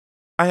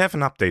I have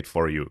an update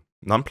for you.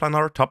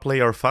 Non-Planar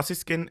top-layer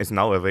Fuzzyskin is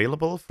now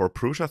available for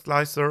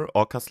Prusaslicer,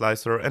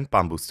 Orcaslice and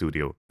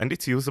Bambustudio, and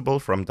it's usable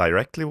from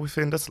directly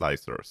within the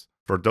slicers.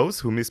 For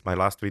those who missed my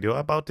last video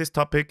about this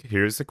topic,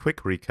 here is a quick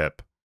recap.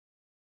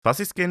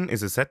 Fuzzyskin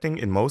is a setting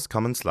in most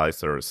common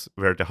slicers,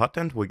 where the hot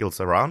end wiggles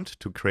around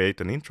to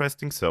create an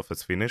interesting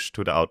surface finish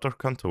to the outer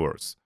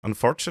contours.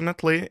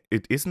 Unfortunately,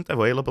 it isn't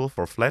available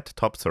for flat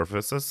top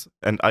surfaces,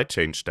 and I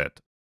changed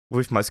that.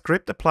 With my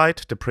script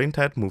applied, the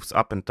printhead moves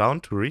up and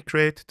down to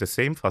recreate the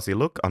same fuzzy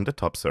look on the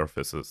top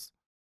surfaces.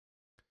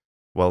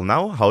 Well,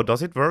 now how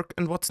does it work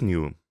and what's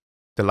new?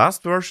 The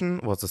last version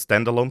was a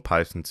standalone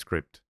Python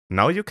script.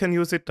 Now you can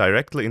use it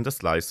directly in the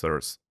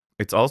slicers.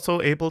 It's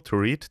also able to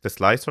read the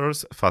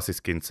slicer's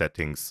Fuzzyskin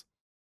settings.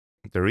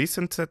 The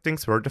recent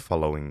settings were the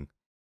following.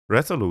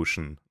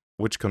 Resolution,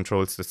 which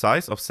controls the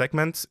size of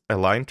segments a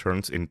line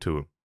turns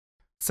into.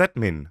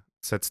 Setmin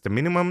sets the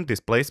minimum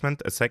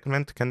displacement a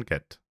segment can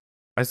get.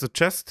 I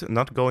suggest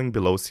not going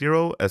below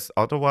 0, as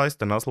otherwise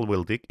the nozzle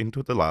will dig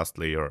into the last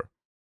layer.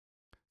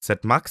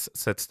 Setmax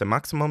sets the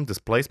maximum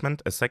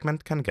displacement a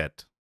segment can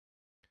get.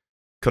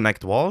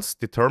 Connect walls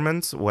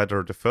determines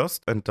whether the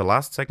first and the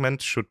last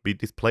segment should be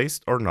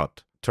displaced or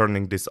not.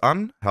 Turning this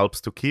on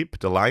helps to keep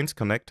the lines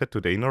connected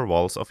to the inner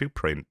walls of your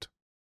print.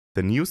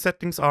 The new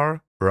settings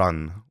are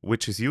Run,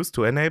 which is used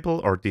to enable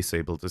or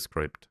disable the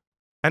script,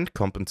 and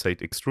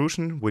Compensate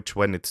Extrusion, which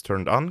when it's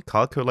turned on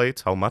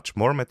calculates how much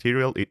more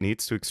material it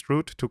needs to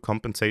extrude to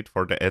compensate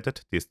for the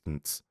added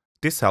distance.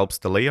 This helps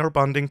the layer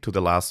bonding to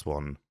the last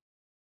one.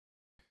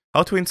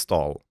 How to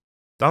install?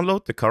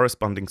 Download the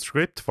corresponding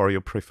script for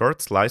your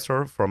preferred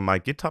slicer from my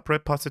GitHub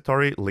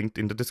repository linked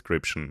in the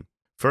description.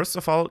 First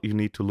of all, you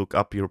need to look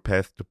up your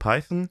path to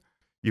Python.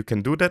 You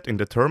can do that in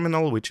the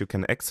terminal, which you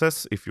can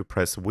access if you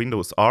press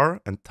Windows R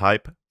and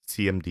type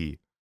cmd.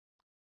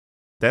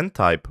 Then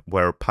type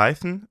where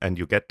Python and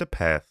you get the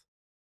path.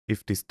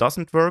 If this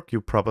doesn't work,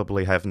 you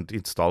probably haven't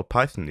installed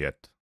Python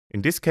yet.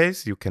 In this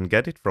case, you can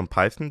get it from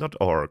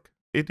python.org.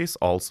 It is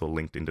also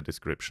linked in the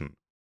description.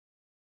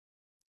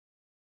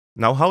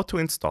 Now how to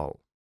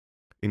install?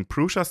 In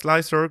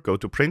Prusaslicer, go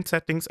to Print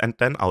Settings and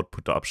then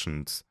Output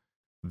Options.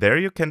 There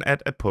you can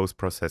add a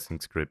post-processing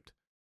script.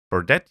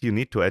 For that you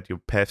need to add your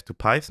path to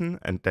Python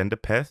and then the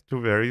path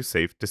to where you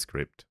saved the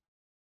script.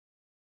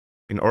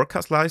 In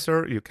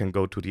Orcaslice, you can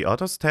go to the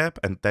Others tab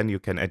and then you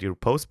can add your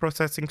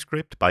post-processing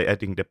script by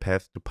adding the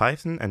path to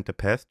Python and the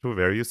path to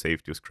where you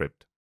saved your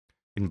script.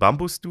 In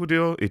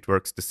Bambustudio, it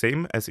works the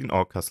same as in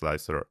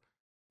Orcaslice.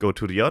 Go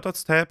to the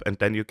Others tab and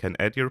then you can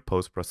add your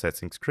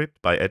post-processing script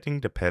by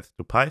adding the path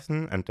to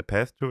Python and the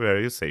path to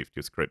where you saved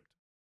your script.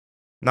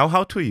 Now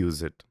how to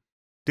use it.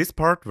 This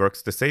part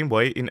works the same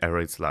way in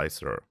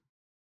Orcaslice.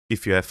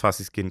 If you have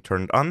Fuzzyskin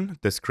turned on,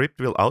 the script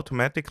will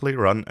automatically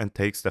run and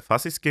takes the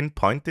Fuzzyskin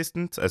point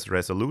distance as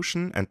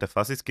resolution and the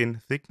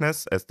Fuzzyskin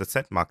thickness as the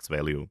set max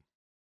value.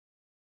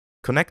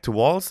 Connect to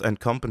walls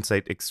and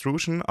compensate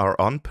extrusion are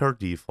on per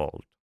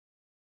default.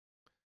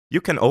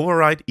 You can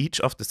override each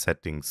of the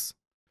settings.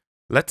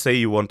 Let's say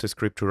you want the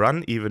script to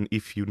run even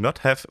if you not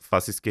have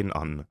Fuzzyskin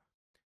on.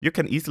 You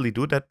can easily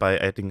do that by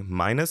adding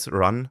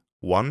 -run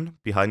 1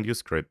 behind your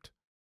script.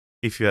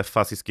 If you have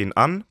Fuzzyskin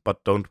on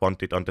but don't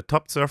want it on the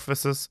top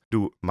surfaces,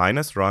 do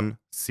 -run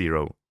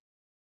 0.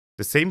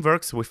 The same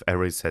works with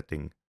every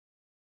setting.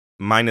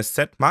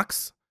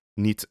 -setmax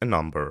needs a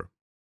number.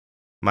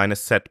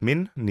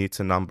 -setmin needs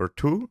a number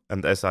too,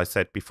 and as I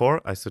said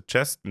before, I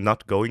suggest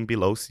not going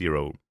below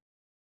 0.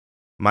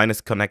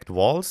 -connect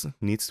walls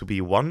needs to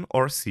be 1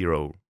 or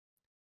 0.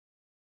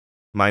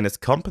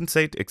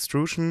 -compensate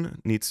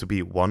extrusion needs to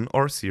be 1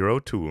 or 0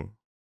 too.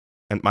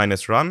 And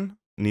 -run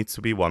needs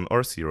to be 1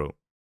 or 0.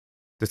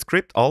 The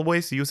script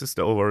always uses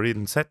the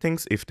overridden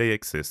settings if they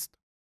exist.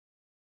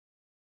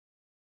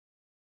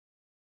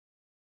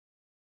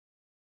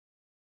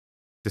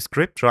 The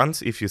script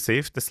runs if you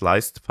save the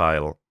sliced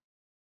file.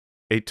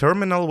 A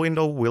terminal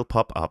window will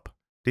pop up.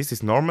 This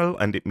is normal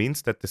and it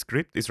means that the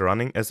script is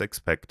running as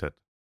expected.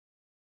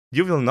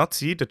 You will not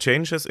see the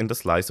changes in the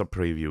slicer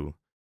preview.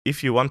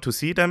 If you want to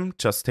see them,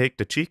 just take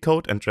the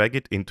G-code and drag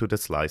it into the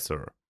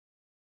slicer.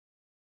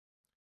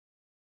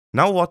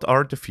 Now what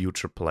are the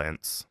future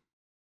plans?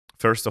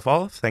 First of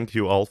all, thank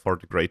you all for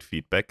the great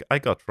feedback I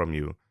got from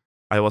you.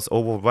 I was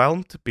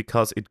overwhelmed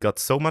because it got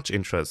so much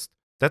interest.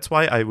 That's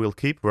why I will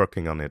keep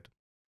working on it.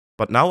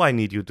 But now I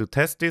need you to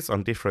test this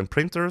on different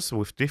printers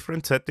with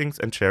different settings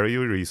and share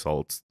your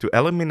results to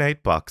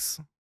eliminate bugs.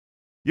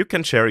 You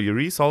can share your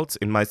results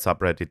in my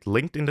subreddit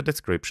linked in the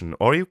description,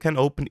 or you can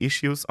open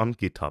issues on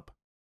GitHub.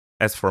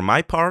 As for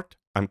my part,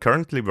 I'm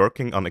currently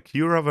working on a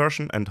Cura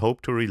version and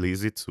hope to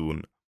release it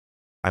soon.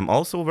 I'm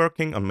also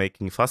working on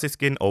making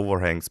Fuzzyskin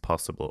overhangs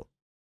possible.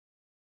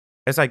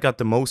 As I got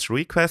the most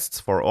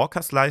requests for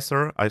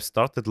Orcaslice, I've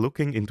started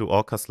looking into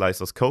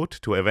Orcaslice's code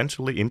to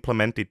eventually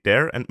implement it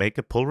there and make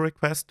a pull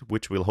request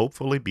which will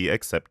hopefully be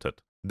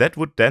accepted. That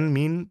would then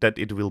mean that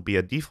it will be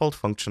a default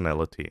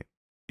functionality.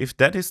 If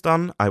that is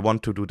done, I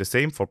want to do the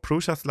same for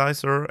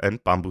Prusaslice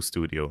and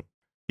Bambustudio.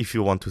 If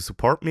you want to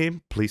support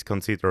me, please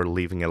consider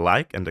leaving a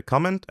like and a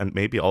comment and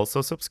maybe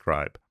also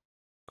subscribe.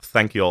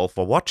 Thank you all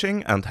for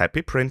watching and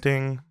happy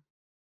printing!